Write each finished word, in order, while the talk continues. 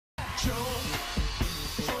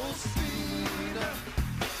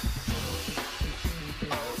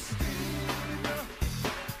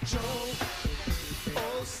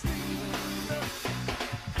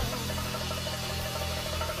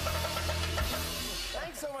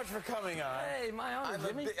much for coming on. Hey, my honor,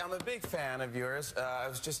 Jimmy. I'm a big fan of yours. I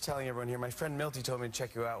was just telling everyone here, my friend Milty told me to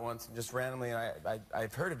check you out once, just randomly, and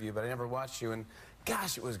I've heard of you, but I never watched you, and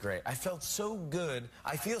gosh, it was great. I felt so good.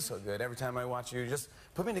 I feel so good every time I watch you. Just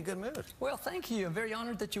put me in a good mood. Well, thank you. I'm very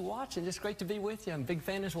honored that you watch, and it's great to be with you. I'm a big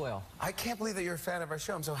fan as well. I can't believe that you're a fan of our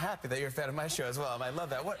show. I'm so happy that you're a fan of my show as well, and I love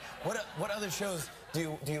that. What other shows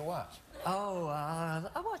do you watch? Oh,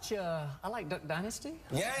 I watch, I like Duck Dynasty.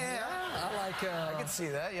 Yeah. I like, I can see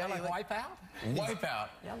that. Yeah, I like Wipeout. Wipeout.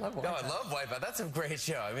 Yeah, I love Wipeout. No, I love Wipeout. That's a great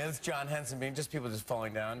show. I mean, it's John Henson being just people just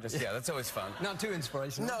falling down. Yeah, that's always fun. Not too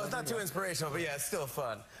inspirational. No, it's not too inspirational, but yeah, it's still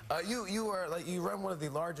fun. You run one of the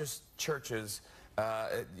largest churches.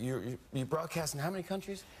 You broadcast in how many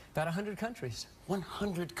countries? About 100 countries.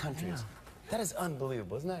 100 countries. Yeah. That is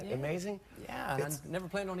unbelievable. Isn't that amazing? Yeah, and I never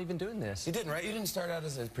planned on even doing this. You didn't, right? You didn't start out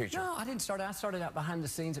as a preacher. No, I didn't start out. I started out behind the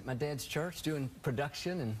scenes at my dad's church doing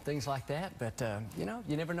production and things like that. But, you know,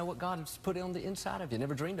 you never know what God has put on the inside of you.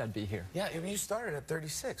 Never dreamed I'd be here. Yeah, you started at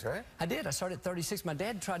 36, right? I did. I started at 36. My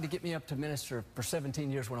dad tried to get me up to minister for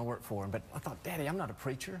 17 years when I worked for him. But I thought, Daddy, I'm not a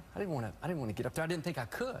preacher. I didn't want to get up there. I didn't think I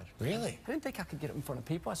could. Really? I didn't think I could get up in front of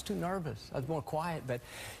people. I was too nervous. I was more quiet. But,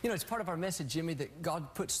 you know, it's part of our message, Jimmy, that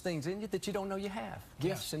God puts things in you that you don't know you have.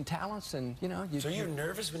 Gifts and talents, and you know. So you're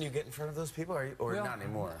nervous when you get in front of those people, or well, not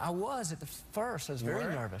anymore? I was at the first. I was very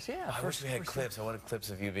nervous. Yeah. I wish we had clips. I wanted clips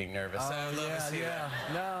of you being nervous. Oh, I'd love to see that.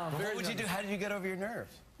 No. What would you do? How did you get over your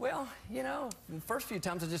nerves? Well, you know, the first few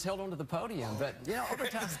times I just held on to the podium, but you know, over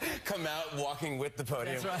time. Come out walking with the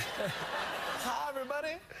podium. That's right. Hi,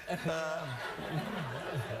 everybody.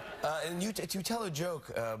 And you tell a joke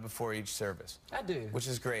before each service. I do. Which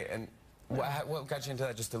is great. And what got you into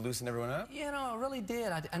that, just to loosen everyone up? You know, I really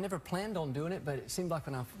did. I never planned on doing it, but it seemed like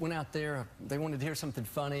when I went out there, they wanted to hear something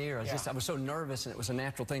funny, or I was so nervous, and it was a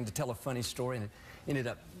natural thing to tell a funny story, and it ended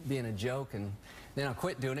up being a joke, and then I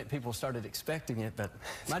quit doing it. People started expecting it, but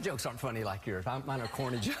my jokes aren't funny like yours. Mine are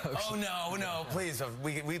corny jokes. Oh, no, please.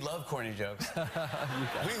 We love corny jokes. we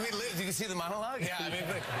live. Do you see the monologue? Yeah, I mean...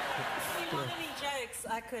 If you want any jokes,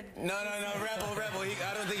 I could... No, Rebel.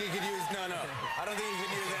 I don't think he could use... No. I don't think he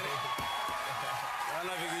could use any... I don't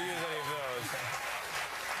know if you could use any of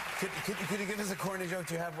those. Could you give us a corny joke?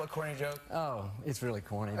 Do you have what corny joke? Oh, it's really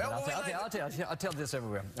corny. But I'll tell this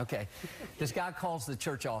everywhere. Okay. This guy calls the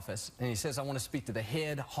church office, and he says, I want to speak to the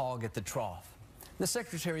head hog at the trough. The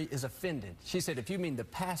secretary is offended. She said, if you mean the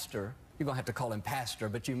pastor, you're going to have to call him pastor,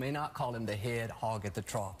 but you may not call him the head hog at the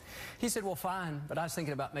trough. He said, well, fine, but I was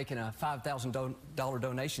thinking about making a $5,000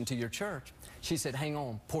 donation to your church. She said, hang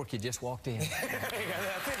on, Porky just walked in. That's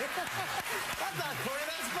not corny,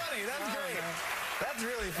 that's funny, that's great. That's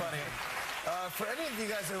really funny. For any of you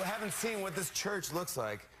guys who haven't seen what this church looks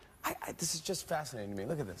like, this is just fascinating to me.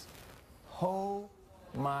 Look at this. Oh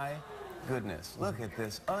my goodness. Look at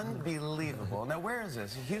this. Unbelievable. Now, where is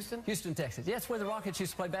this? Houston? Houston, Texas. Yeah, it's where the Rockets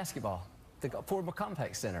used to play basketball. The Ford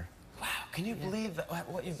Compact Center. Wow, can you believe that,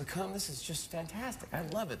 what you've become? This is just fantastic. I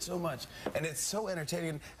love it so much. And it's so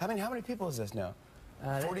entertaining. How many people is this now?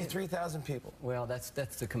 43,000 people. Well, that's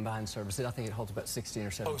the combined service. I think it holds about 16 or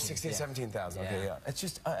 17. Oh, 16, 17,000. Okay, yeah. It's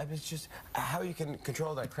just how you can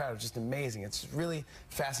control that crowd is just amazing. It's really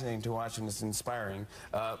fascinating to watch, and it's inspiring.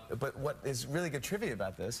 But what is really good trivia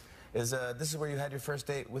about this is where you had your first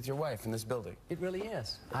date with your wife in this building. It really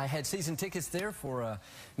is. I had season tickets there for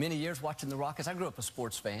many years watching the Rockets. I grew up a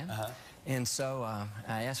sports fan. And so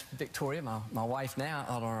I asked Victoria, my wife now,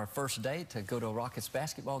 on our first date to go to a Rockets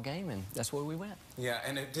basketball game, and that's where we went. Yeah,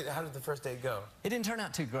 and how did the first date go? It didn't turn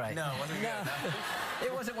out too great. No, it wasn't good. No.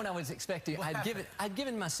 It wasn't what I was expecting. I'd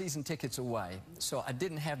given my season tickets away, so I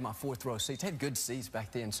didn't have my fourth row seats. I had good seats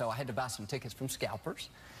back then, so I had to buy some tickets from scalpers.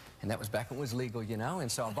 And that was back when it was legal, you know,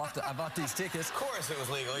 and so I bought these tickets. Of course it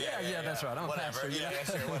was legal, yeah, that's right. I'm a pastor, yeah,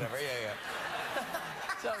 sure, whatever, yeah.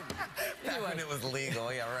 So, anyway. Back when it was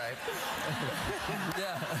legal, yeah, right.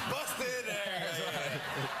 Yeah. Busted!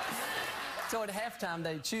 So at halftime,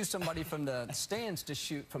 they choose somebody from the stands to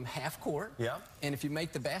shoot from half court. Yeah. And if you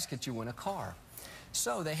make the basket, you win a car.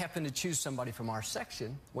 So they happen to choose somebody from our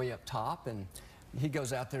section, way up top, and he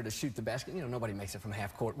goes out there to shoot the basket. You know, nobody makes it from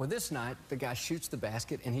half court. Well, this night, the guy shoots the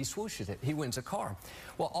basket, and he swooshes it. He wins a car.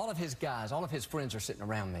 Well, all of his guys, all of his friends are sitting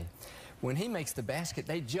around me. When he makes the basket,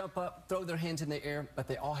 they jump up, throw their hands in the air, but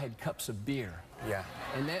they all had cups of beer. Yeah.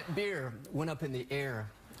 And that beer went up in the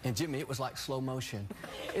air, and Jimmy, it was like slow motion.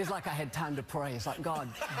 It was like I had time to pray. It's like, God,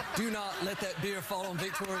 do not let that beer fall on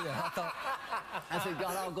Victoria. I said,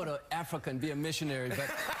 God, I'll go to Africa and be a missionary,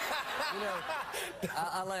 but... You know,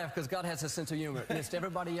 I laugh because God has a sense of humor. It missed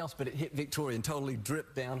everybody else, but it hit Victoria and totally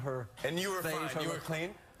dripped down her And you were face. fine. You were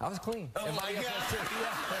clean? I was clean. Oh, my God.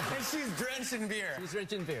 Yeah. And she's drenched in beer. She's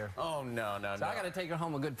drenched in beer. Oh, no. So I got to take her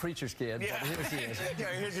home a good preacher's kid. Yeah. But here she is. Yeah,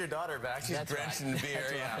 here's your daughter back. She's drenched in beer.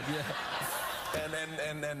 That's Yeah. right. Yeah.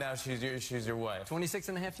 And now she's your wife. 26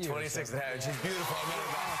 and a half years. 26 and a half. She's beautiful. I met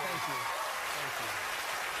her back. Thank you.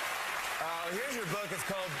 Here's your book. It's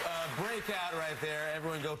called Breakout right there.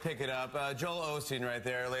 Everyone go pick it up. Joel Osteen right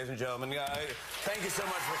there, ladies and gentlemen. Thank you so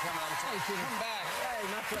much for coming on the show. Thank you. Come back. Hey,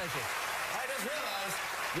 my pleasure. I just realized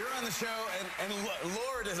you're on the show and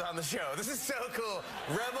Lord is on the show. This is so cool.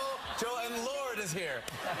 Rebel, Joel, and Lord is here.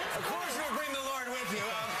 Of course you'll bring the Lord with you.